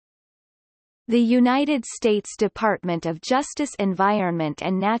The United States Department of Justice Environment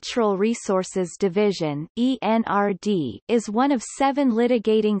and Natural Resources Division (ENRD) is one of 7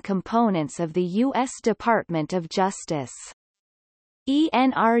 litigating components of the U.S. Department of Justice.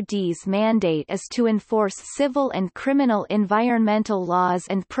 ENRD's mandate is to enforce civil and criminal environmental laws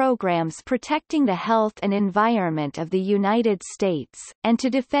and programs protecting the health and environment of the United States, and to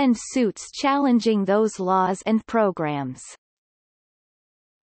defend suits challenging those laws and programs.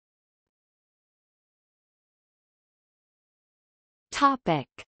 Topic: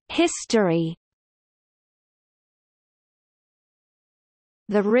 History.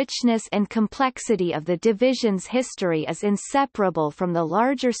 The richness and complexity of the division's history is inseparable from the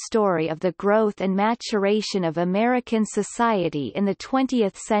larger story of the growth and maturation of American society in the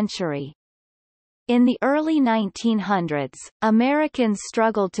 20th century. In the early 1900s, Americans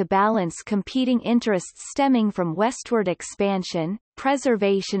struggled to balance competing interests stemming from westward expansion,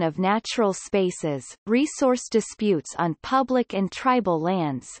 preservation of natural spaces, resource disputes on public and tribal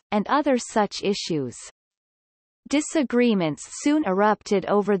lands, and other such issues. Disagreements soon erupted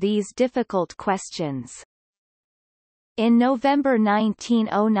over these difficult questions. In November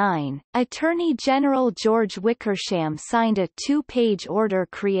 1909, Attorney General George Wickersham signed a 2-page order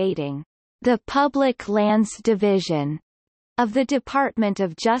creating the Public Lands Division of the Department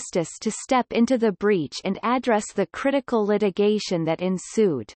of Justice to step into the breach and address the critical litigation that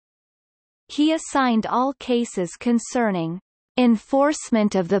ensued. He assigned all cases concerning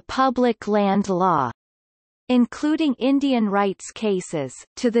enforcement of the public land law, including Indian rights cases,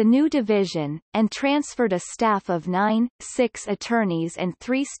 to the new division, and transferred a staff of 6 attorneys and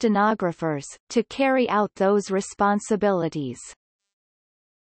 3 stenographers, to carry out those responsibilities.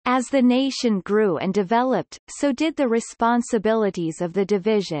 As the nation grew and developed, so did the responsibilities of the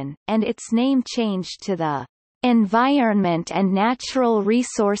division, and its name changed to the Environment and Natural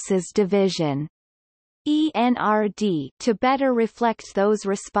Resources Division, ENRD, to better reflect those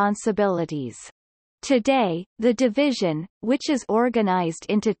responsibilities. Today, the division, which is organized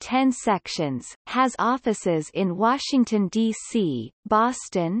into 10 sections, has offices in Washington, D.C.,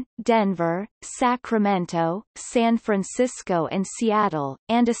 Boston, Denver, Sacramento, San Francisco and Seattle,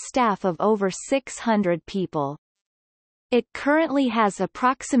 and a staff of over 600 people. It currently has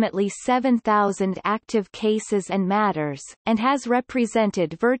approximately 7,000 active cases and matters, and has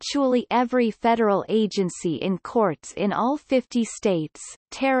represented virtually every federal agency in courts in all 50 states,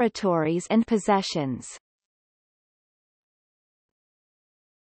 territories and possessions.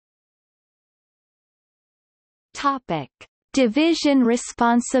 Topic: Division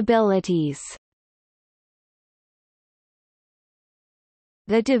responsibilities.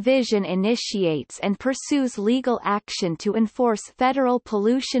 The division initiates and pursues legal action to enforce federal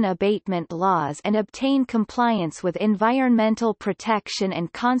pollution abatement laws and obtain compliance with environmental protection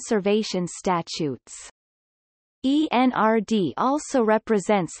and conservation statutes. ENRD also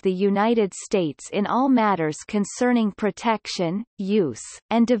represents the United States in all matters concerning protection, use,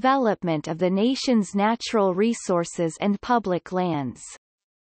 and development of the nation's natural resources and public lands.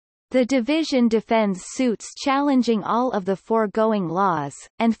 The division defends suits challenging all of the foregoing laws,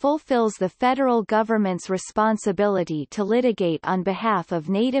 and fulfills the federal government's responsibility to litigate on behalf of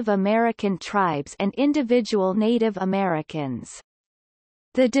Native American tribes and individual Native Americans.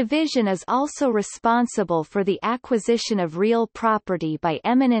 The division is also responsible for the acquisition of real property by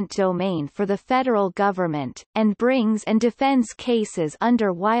eminent domain for the federal government, and brings and defends cases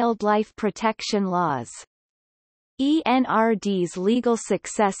under wildlife protection laws. ENRD's legal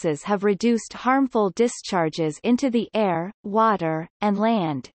successes have reduced harmful discharges into the air, water, and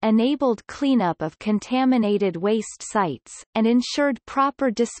land, enabled cleanup of contaminated waste sites, and ensured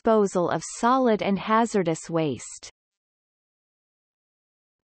proper disposal of solid and hazardous waste.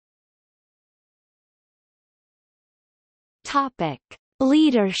 Topic: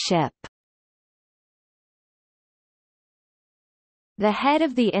 Leadership. The head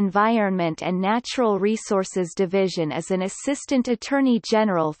of the Environment and Natural Resources Division is an Assistant Attorney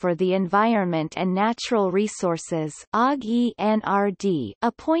General for the Environment and Natural Resources (OG-ENRD),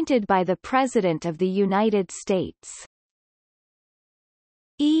 appointed by the President of the United States.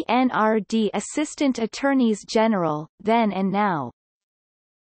 ENRD Assistant Attorneys General, then and now.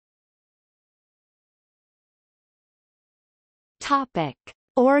 Topic: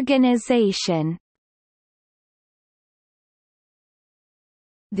 Organization.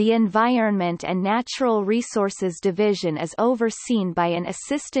 The Environment and Natural Resources Division is overseen by an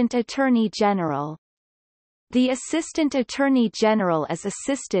Assistant Attorney General. The Assistant Attorney General is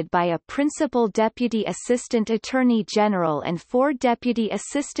assisted by a Principal Deputy Assistant Attorney General and 4 Deputy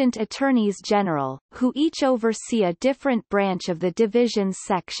Assistant Attorneys General, who each oversee a different branch of the division's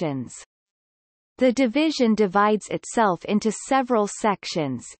sections. The division divides itself into several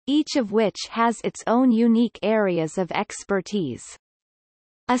sections, each of which has its own unique areas of expertise.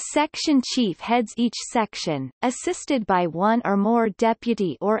 A section chief heads each section, assisted by one or more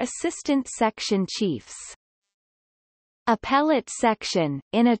deputy or assistant section chiefs. Appellate section.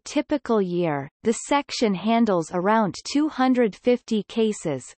 In a typical year, the section handles around 250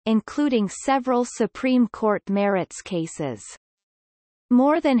 cases, including several Supreme Court merits cases.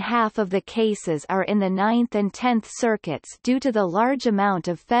 More than half of the cases are in the 9th and 10th Circuits due to the large amount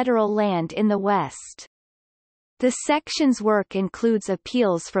of federal land in the West. The section's work includes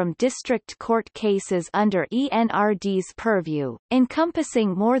appeals from district court cases under ENRD's purview,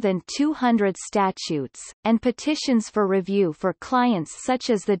 encompassing more than 200 statutes, and petitions for review for clients such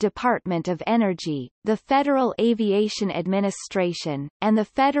as the Department of Energy, the Federal Aviation Administration, and the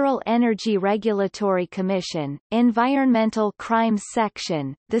Federal Energy Regulatory Commission. Environmental Crimes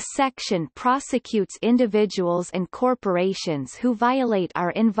Section. The section prosecutes individuals and corporations who violate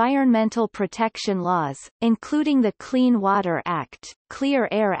our environmental protection laws, including the Clean Water Act, Clear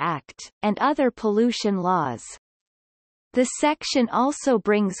Air Act, and other pollution laws. The section also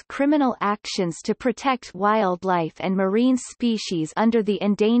brings criminal actions to protect wildlife and marine species under the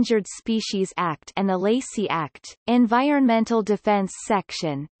Endangered Species Act and the Lacey Act. Environmental Defense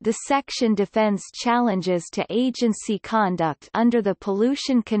Section. The section defends challenges to agency conduct under the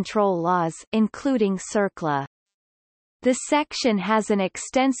pollution control laws, including CERCLA. The section has an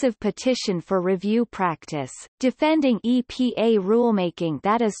extensive petition for review practice, defending EPA rulemaking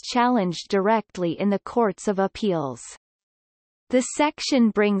that is challenged directly in the courts of appeals. The section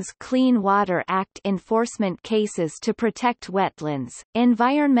brings Clean Water Act enforcement cases to protect wetlands.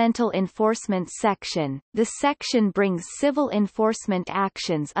 Environmental Enforcement Section. The section brings civil enforcement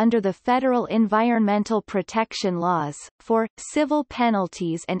actions under the federal environmental protection laws, for civil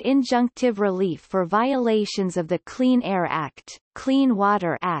penalties and injunctive relief for violations of the Clean Air Act, Clean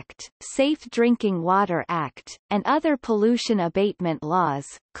Water Act, Safe Drinking Water Act, and other pollution abatement laws,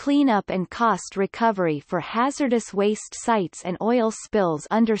 cleanup and cost recovery for hazardous waste sites and oil spills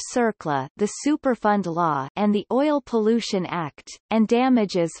under CERCLA, the Superfund Law, and the Oil Pollution Act, and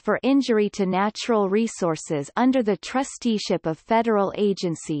damages for injury to natural resources under the trusteeship of federal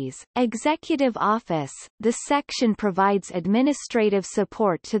agencies. Executive Office. The section provides administrative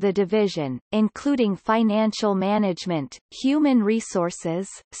support to the division, including financial management, human resources,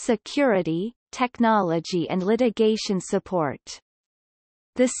 security, technology and litigation support.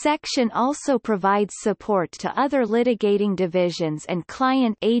 The section also provides support to other litigating divisions and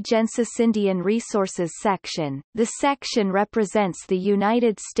client agencies. Indian Resources Section. The section represents the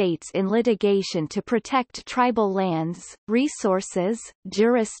United States in litigation to protect tribal lands, resources,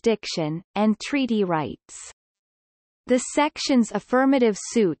 jurisdiction, and treaty rights. The section's affirmative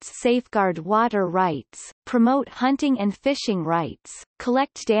suits safeguard water rights, promote hunting and fishing rights,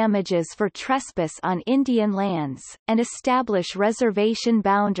 collect damages for trespass on Indian lands, and establish reservation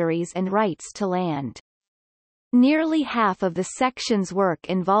boundaries and rights to land. Nearly half of the section's work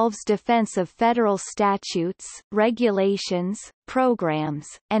involves defense of federal statutes, regulations, programs,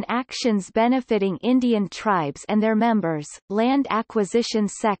 and actions benefiting Indian tribes and their members. Land Acquisition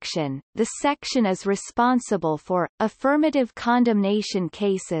Section. The section is responsible for affirmative condemnation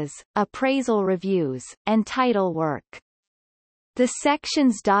cases, appraisal reviews, and title work. The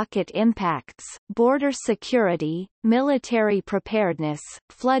section's docket impacts border security, military preparedness,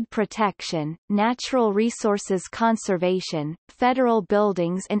 flood protection, natural resources conservation, federal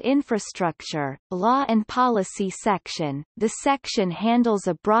buildings and infrastructure. Law and Policy Section. The section handles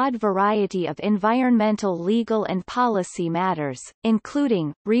a broad variety of environmental legal and policy matters,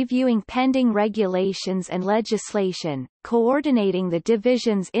 including reviewing pending regulations and legislation, coordinating the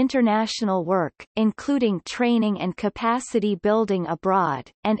division's international work, including training and capacity building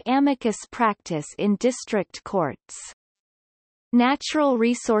abroad, and amicus practice in district courts. Natural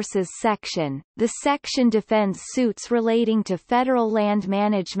Resources Section. The section defends suits relating to federal land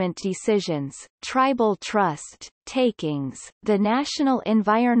management decisions, tribal trust, takings, the National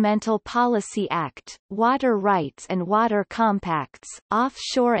Environmental Policy Act, water rights and water compacts,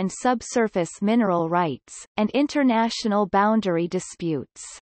 offshore and subsurface mineral rights, and international boundary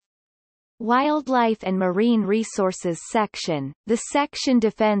disputes. Wildlife and Marine Resources Section. The section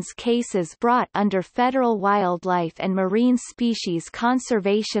defends cases brought under federal wildlife and marine species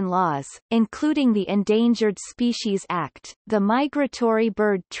conservation laws, including the Endangered Species Act, the Migratory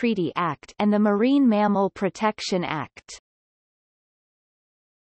Bird Treaty Act and the Marine Mammal Protection Act.